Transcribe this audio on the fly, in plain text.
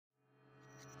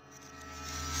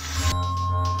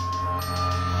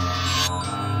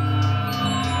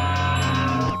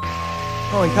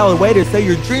Calling calculator, say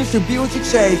your dreams should be what you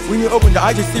chase. When you open your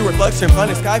eyes, you see reflection.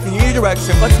 Planet sky from any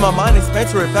direction. Flex my mind and spend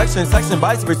to reflection. Section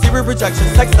bites, receiver projection.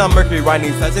 Sex on Mercury,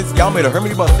 writing sessions. Y'all made a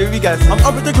hermity about theory guess. I'm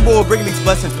unpredictable, bringing these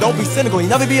blessings. Don't be cynical, you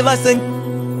never be a lesson.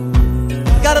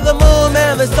 God of the moon,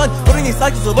 man, the sun. Putting these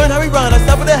cycles to learn how we run. I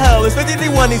stop with the hell. It's 50-1.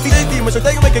 These CJ demons are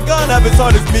taking like a gun. I've as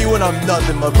hard as me when I'm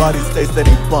nothing. My body stays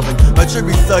steady bumping. My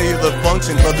tribute cellular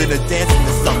function. Clubbing to dancing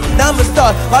to something. Now I'm a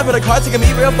star. Live with a car, taking me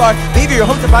real far. Leave your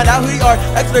home to find out who you are.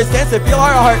 Exodus stance to feel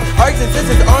our heart. Arcs and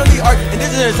sisters are on the art.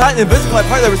 Indigenous height and invisible at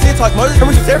part that we're seeing talk motors.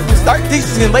 Coming to there from the start.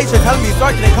 Teachers in late. Telling me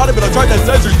start. Getting caught up in a chart that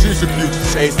says your dreams should be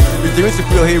chase. Your dreams should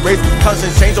feel hate race.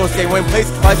 Constant change on skate one place.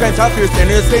 My trying top here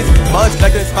standing in space. Minds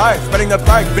connected inspired. Spreading the fire.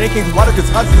 Giving kings water. Cause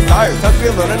constant desire. Time to be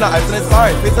alone and not ice and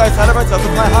inspired. Besides side of ourselves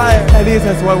to fly higher. And these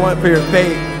that's what I want for your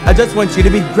fate. I just want you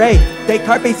to be great. Take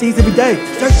carpe seas every day.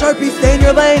 Start Sharpie, stay in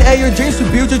your lane. Hey, your dreams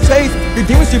should build your chase. Your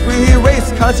demons should freely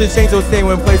erase. Constant change will stay in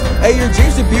one place. Hey, your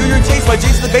dreams should build your chase. My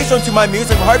dreams are the bass drum to my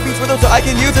music. My heart beats rhythm so I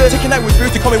can use it. To connect with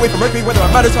spirits to call me away from Mercury. Whether I'm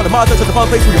matters on the monster to the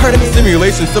fun place where you're hurting me.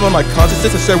 Simulation, some of my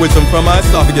consciousness. I share wisdom from my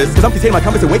esophagus. Cause I'm containing my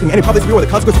compass awakening. Any problems real where the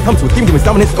consequences comes with demons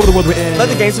dominance over the world we're in. Let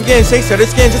the games begin. Shake, share their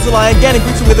skin. Just a lion again and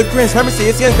greet you with a grin. Remember, see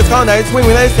it's skin. Cause colonize swing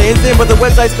when they stay in sin. But the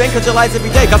website spin. Catch your lights every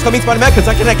day. God's coming Spider-Man.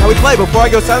 Cause I connect how we play. Before I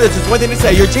go silent, just one thing to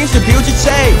say. Your dreams should build your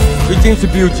chase. Your dreams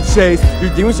should build your chase.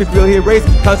 Your demons should feel here race.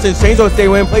 Constant change don't stay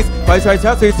in place. Price right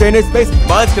out so you stay in this space.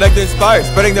 Minds connected inspired.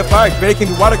 Spreading the fire.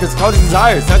 Creating the water cause causing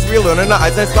desires. That's real and not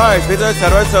eyes and stars. Visit us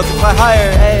at ourselves to fly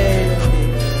higher. Hey.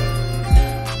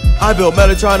 I built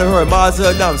Metatron and her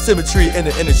Mazda. Now I'm symmetry in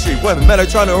the industry. Women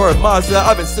Metatron and her Mazda.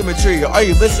 I've been symmetry. Are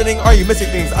you listening? Are you missing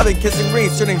things? I've been kissing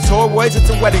rings. Turning toys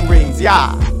into wedding rings.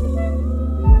 Yeah.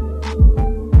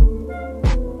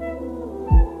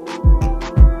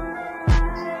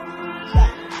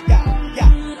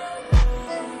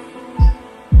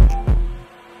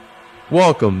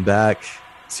 Welcome back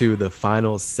to the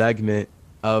final segment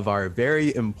of our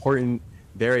very important,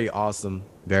 very awesome,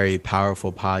 very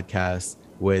powerful podcast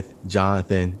with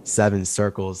Jonathan, Seven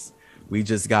Circles. We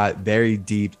just got very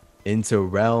deep into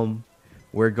R.E.A.L.M.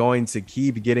 We're going to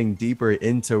keep getting deeper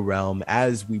into R.E.A.L.M.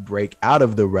 as we break out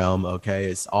of the realm. Okay,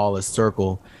 it's all a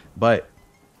circle, but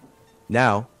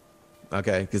now,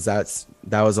 okay, because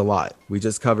that was a lot. We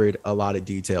just covered a lot of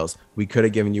details. We could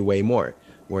have given you way more.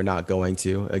 We're not going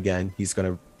to. Again, he's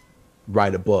going to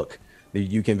write a book.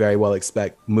 You can very well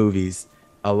expect movies,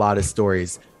 a lot of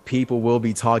stories. People will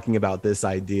be talking about this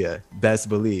idea, best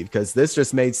believe, because this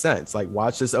just made sense. Like,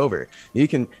 watch this over.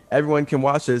 Everyone can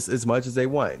watch this as much as they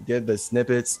want. Get the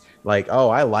snippets like, oh,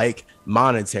 I like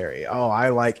monetary. Oh, I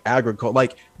like agriculture.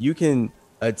 Like, you can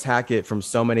attack it from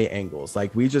so many angles.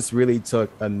 Like, we just really took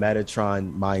a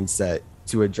Metatron mindset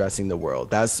to addressing the world.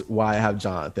 That's why I have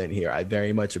Jonathan here. I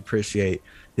very much appreciate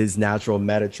his natural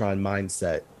Metatron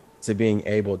mindset to being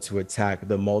able to attack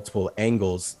the multiple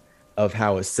angles of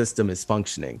how a system is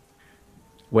functioning.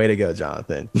 Way to go,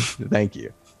 Jonathan. Thank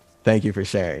you. Thank you for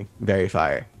sharing. Very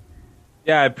fire.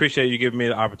 Yeah, I appreciate you giving me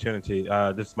the opportunity.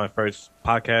 This is my first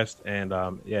podcast,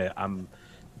 and yeah, I'm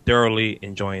thoroughly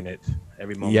enjoying it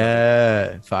every moment.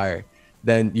 Yeah, fire.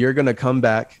 Then you're going to come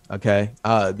back, okay,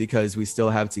 because we still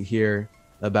have to hear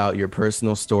about your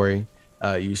personal story.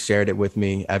 You shared it with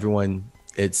me. Everyone,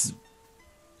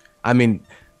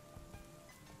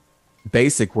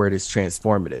 basic word is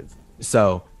transformative.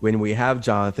 So when we have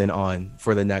Jonathan on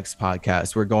for the next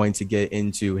podcast, we're going to get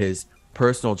into his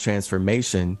personal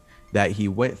transformation that he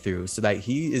went through so that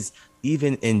he is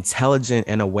even intelligent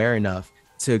and aware enough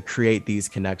to create these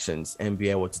connections and be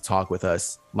able to talk with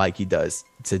us like he does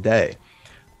today.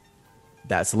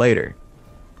 That's later.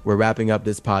 We're wrapping up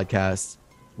this podcast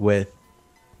with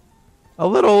a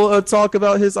little talk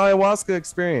about his ayahuasca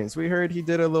experience. We heard he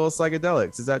did a little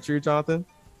psychedelics. Is that true, Jonathan?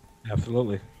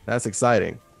 Absolutely. That's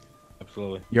exciting.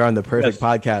 Absolutely. You're on the perfect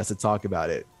podcast to talk about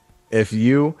it. If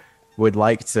you would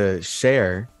like to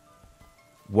share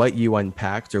what you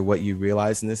unpacked or what you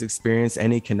realized in this experience,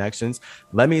 any connections,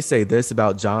 let me say this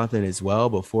about Jonathan as well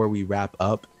before we wrap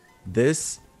up.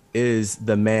 This is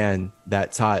the man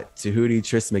that taught Tahuti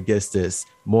Trismegistus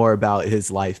more about his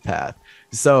life path.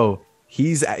 So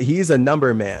he's a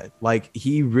number man. Like,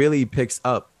 he really picks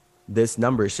up this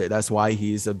number shit. That's why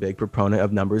he's a big proponent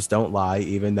of numbers don't lie,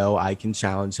 even though I can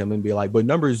challenge him and be like, but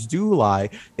numbers do lie.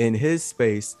 In his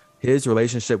space, his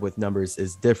relationship with numbers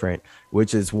is different,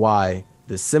 which is why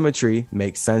the symmetry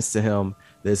makes sense to him.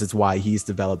 This is why he's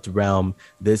developed R.E.A.L.M.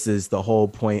 This is the whole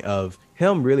point of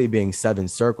him really being seven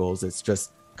circles. It's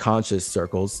just conscious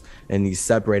circles, and he's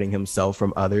separating himself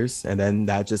from others, and then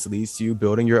that just leads to you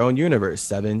building your own universe.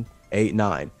 7, 8,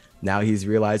 9. Now he's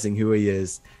realizing who he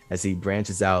is as he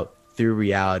branches out through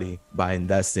reality by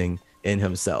investing in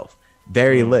himself.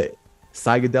 Very lit.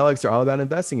 Psychedelics are all about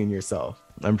investing in yourself.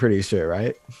 I'm pretty sure,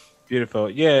 right? Beautiful.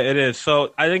 Yeah, it is.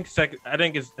 So I think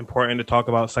it's important to talk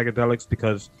about psychedelics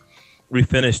because we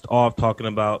finished off talking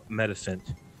about medicine,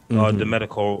 the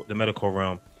medical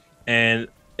realm, and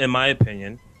in my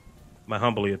opinion, my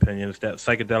humble opinion is that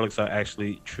psychedelics are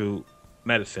actually true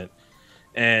medicine,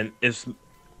 and it's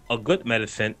a good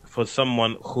medicine for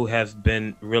someone who has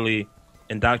been really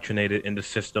indoctrinated in the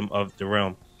system of the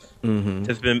realm.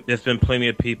 There's been plenty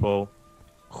of people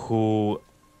who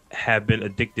have been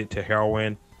addicted to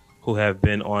heroin, who have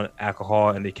been on alcohol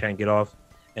and they can't get off,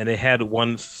 and they had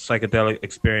one psychedelic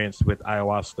experience with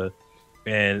ayahuasca,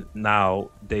 and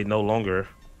now they no longer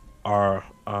are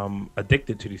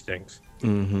addicted to these things.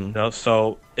 You know,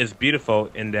 so it's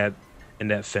beautiful in that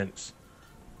sense.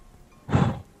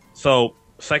 So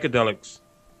psychedelics,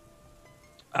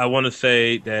 I want to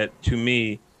say that to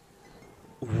me,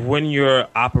 when you're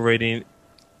operating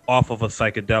off of a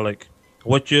psychedelic,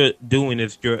 what you're doing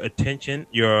is your attention,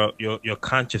 your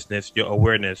consciousness, your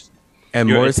awareness. And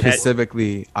more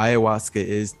specifically, ayahuasca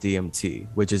is DMT,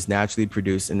 which is naturally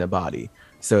produced in the body.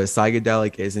 So a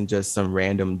psychedelic isn't just some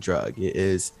random drug. It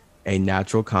is a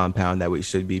natural compound that we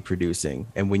should be producing.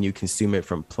 And when you consume it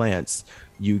from plants,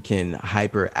 you can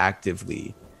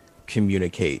hyperactively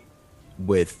communicate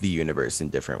with the universe in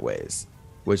different ways,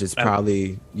 which is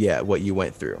probably, what you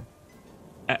went through.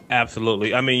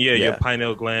 Absolutely. I mean, your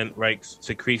pineal gland, right,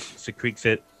 secretes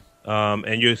it,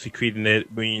 and you're secreting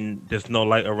it when there's no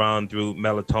light around through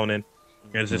melatonin.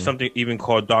 And there's something even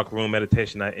called dark room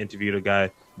meditation. I interviewed a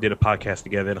guy, did a podcast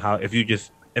together, and how if you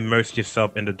just immerse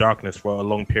yourself in the darkness for a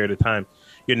long period of time,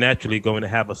 you're naturally going to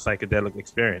have a psychedelic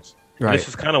experience. Right. This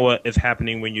is kind of what is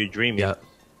happening when you're dreaming. Yeah.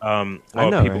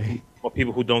 Or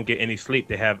people who don't get any sleep,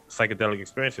 they have psychedelic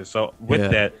experiences. So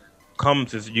with that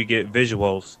comes is you get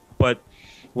visuals. But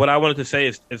what I wanted to say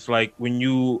is, it's like when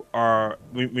you're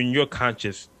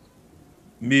conscious,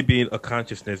 me being a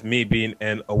consciousness, me being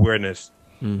an awareness.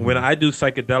 When I do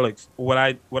psychedelics, what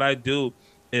I do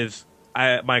is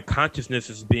my consciousness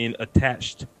is being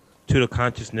attached to the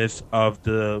consciousness of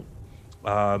the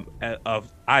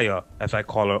of Aya, as I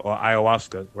call her, or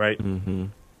ayahuasca, right?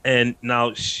 And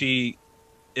now she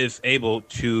is able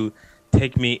to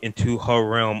take me into her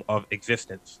realm of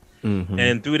existence.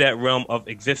 And through that realm of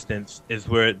existence is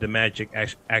where the magic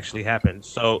actually happens.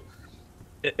 So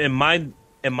in my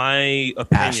opinion,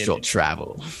 astral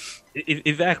travel.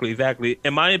 Exactly.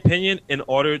 In my opinion, in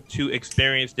order to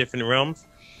experience different realms,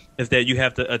 is that you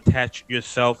have to attach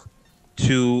yourself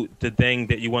to the thing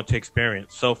that you want to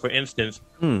experience. So, for instance,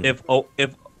 if a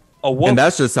wolf, and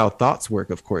that's just how thoughts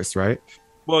work, of course, right?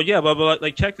 Well, yeah, but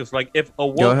like check this. Like if a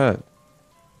wolf, go ahead.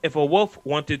 If a wolf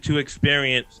wanted to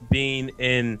experience being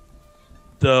in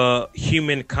the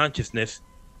human consciousness,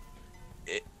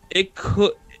 it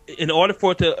could. In order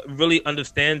for it to really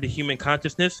understand the human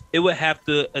consciousness, it would have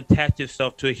to attach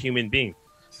itself to a human being.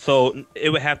 So it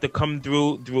would have to come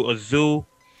through a zoo.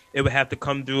 It would have to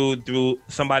come through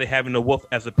somebody having a wolf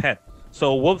as a pet.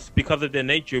 So wolves, because of their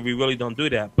nature, we really don't do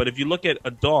that. But if you look at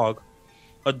a dog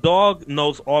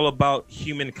knows all about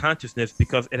human consciousness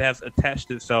because it has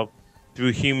attached itself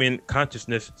through human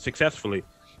consciousness successfully.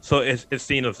 So it's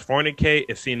seen us fornicate,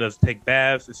 it's seen us take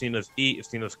baths, it's seen us eat, it's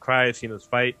seen us cry, it's seen us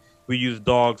fight. We use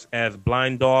dogs as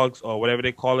blind dogs or whatever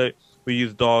they call it. We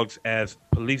use dogs as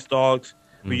police dogs.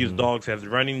 We use dogs as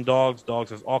running dogs,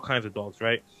 dogs as all kinds of dogs,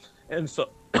 right? And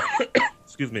so,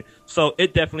 excuse me. So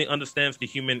it definitely understands the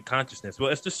human consciousness.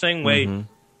 Well, it's the same way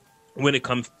when it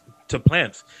comes to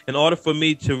plants. In order for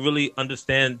me to really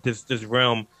understand this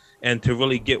realm and to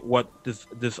really get what this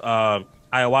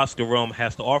ayahuasca realm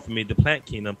has to offer me, the plant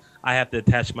kingdom, I have to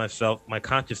attach my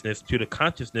consciousness to the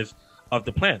consciousness of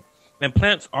the plant. And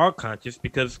plants are conscious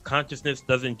because consciousness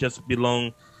doesn't just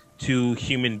belong to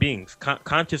human beings.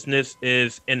 Consciousness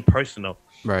is impersonal.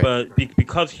 Right. But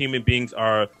because human beings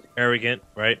are arrogant,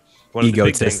 right?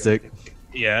 Egotistic.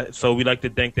 So we like to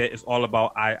think that it's all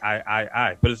about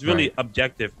I. But it's really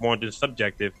objective more than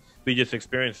subjective. We just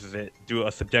experiences it through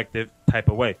a subjective type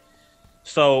of way.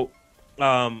 So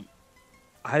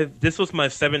this was my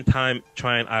 7th time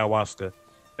trying ayahuasca.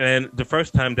 And the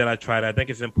first time that I tried, I think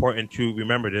it's important to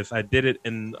remember this. I did it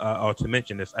or to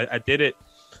mention this. I did it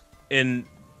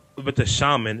with a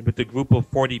shaman, with a group of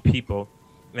 40 people,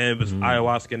 and it was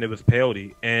ayahuasca and it was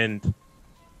peyote. And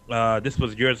this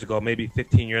was years ago, maybe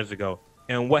 15 years ago.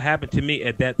 And what happened to me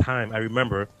at that time, I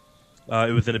remember,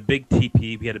 it was in a big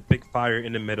teepee. We had a big fire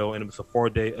in the middle, and it was a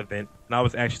 4-day event. And I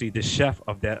was actually the chef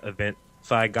of that event.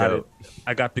 So I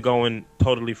got to go in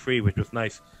totally free, which was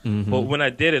nice. But when I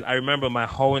did it, I remember my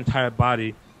whole entire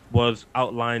body was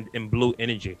outlined in blue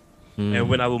energy. And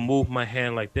when I would move my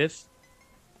hand like this,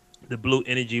 the blue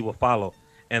energy will follow.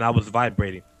 And I was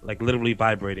vibrating, like literally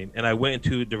vibrating. And I went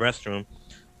into the restroom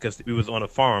because we was on a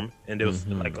farm, and there was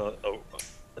like a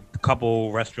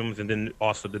couple restrooms, and then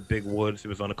also the big woods. It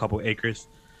was on a couple acres.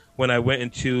 When I went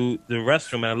into the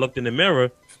restroom and I looked in the mirror,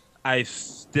 I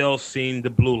still seen the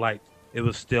blue light. It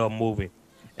was still moving.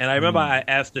 And I remember I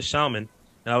asked the shaman,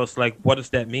 and I was like, what does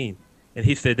that mean? And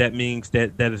he said that means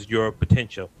that is your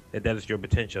potential, that is your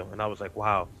potential. And I was like,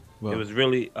 wow. It was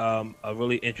really a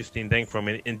really interesting thing for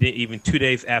me. And then even 2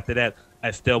 days after that, I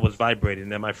still was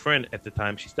vibrating. And my friend at the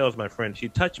time, she still was my friend, she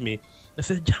touched me and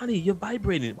said, Johnny, you're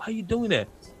vibrating. Why are you doing that?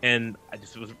 And I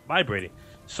just was vibrating.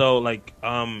 So like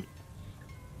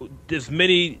there's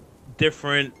many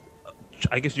different,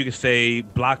 I guess you could say,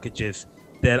 blockages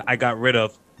that I got rid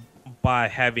of by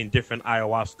having different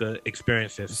ayahuasca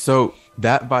experiences. So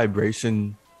that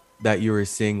vibration that you were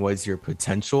seeing was your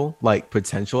potential, like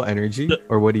potential energy,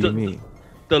 or what do you mean?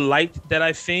 The light that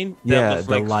I seen that was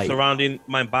like light surrounding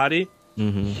my body.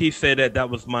 He said that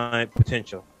was my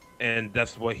potential, and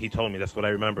that's what he told me. That's what I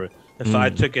remember. And so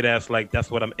I took it as like that's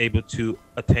what I'm able to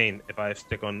attain if I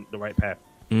stick on the right path.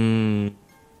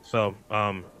 So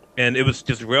and it was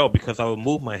just real because I would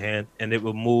move my hand and it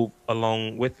would move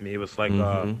along with me. It was like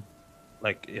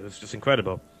it was just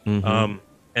incredible.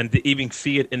 And to even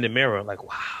see it in the mirror, like,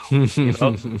 wow, you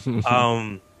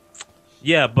know?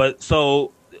 Yeah, but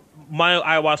so my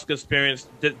ayahuasca experience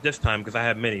this time, because I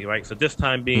had many, right? So this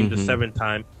time being the 7th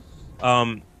time,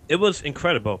 it was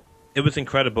incredible. It was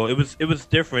incredible. It was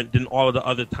different than all of the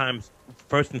other times.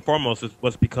 First and foremost, it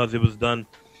was because it was done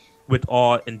with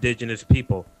all indigenous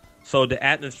people. So the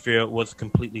atmosphere was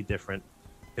completely different.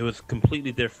 It was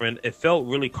completely different. It felt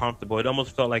really comfortable. It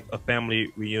almost felt like a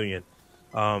family reunion.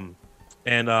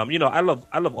 And you know, I love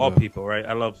all people, right?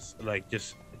 I love like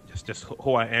just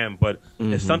who I am, but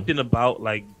there's something about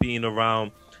like being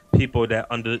around people that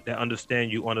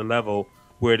understand you on a level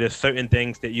where there's certain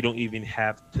things that you don't even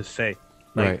have to say.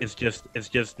 Like it's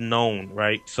just known,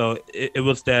 right? So it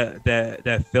was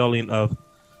that feeling of,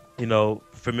 you know,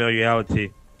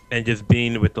 familiarity and just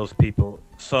being with those people.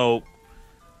 So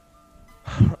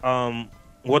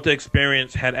what the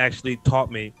experience had actually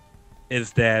taught me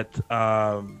is that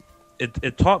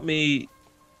it taught me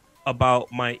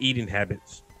about my eating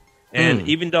habits. And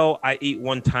even though I eat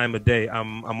 1 time a day,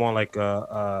 I'm on like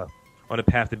on a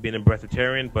path to being a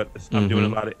breatharian, but I'm doing a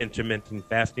lot of intermittent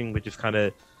fasting, which is kind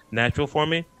of natural for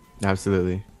me.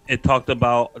 Absolutely. It talked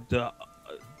about the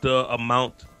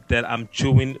amount that I'm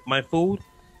chewing my food,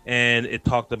 and it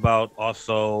talked about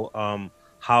also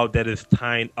how that is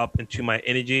tying up into my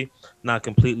energy, not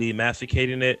completely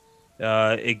masticating it.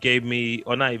 It gave me,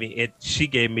 or not even it, she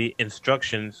gave me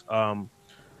instructions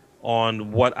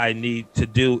on what I need to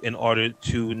do in order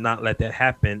to not let that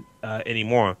happen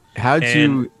anymore. How'd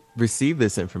you receive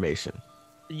this information?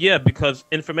 Yeah, because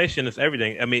information is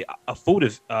everything. I mean, food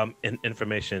is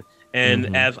information.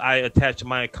 And as I attach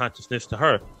my consciousness to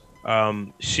her,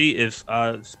 she is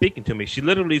speaking to me. She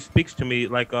literally speaks to me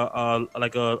like a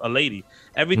lady.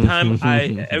 Every time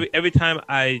every time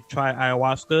I try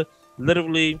ayahuasca,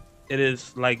 literally it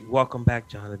is like, welcome back,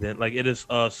 Jonathan. Like it is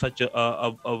such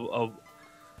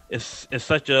it's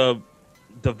such a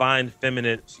divine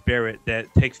feminine spirit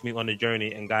that takes me on the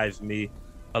journey and guides me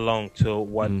along to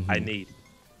what I need.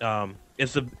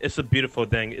 It's a beautiful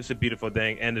thing. It's a beautiful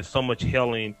thing, and there's so much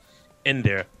healing in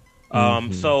there.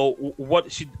 So what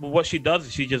she does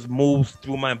is she just moves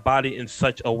through my body in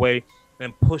such a way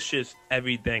and pushes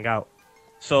everything out.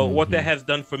 So what that has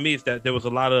done for me is that there was a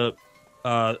lot of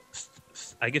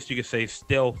I guess you could say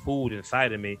still food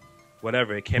inside of me,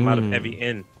 whatever. It came out of every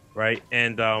end, right?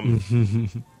 And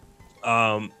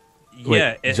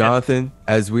Wait, Jonathan,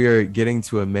 as we are getting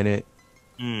to a minute,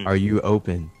 are you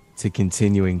open to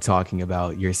continuing talking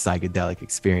about your psychedelic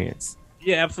experience?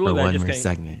 Yeah, absolutely. For one more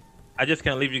segment. I just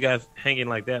can't leave you guys hanging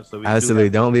like that. So absolutely,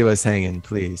 don't leave us hanging,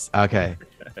 please. Okay,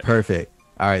 perfect.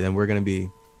 All right, then we're gonna be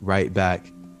right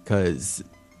back because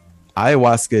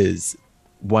ayahuasca is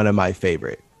one of my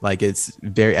favorite. Like it's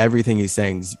everything he's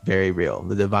saying is very real.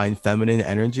 The divine feminine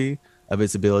energy of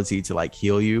its ability to like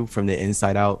heal you from the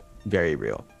inside out, very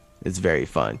real. It's very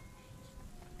fun.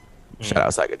 Shout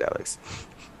out psychedelics.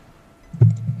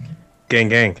 Gang,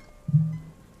 gang.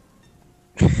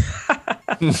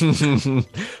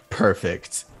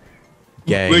 Perfect.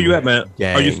 Gang. Where you at, man?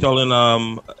 Gang. Are you still in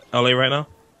LA right now?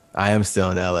 I am still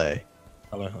in LA.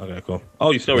 Okay, cool. Oh,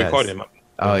 you still recording, man?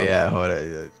 Oh yeah, hold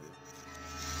on.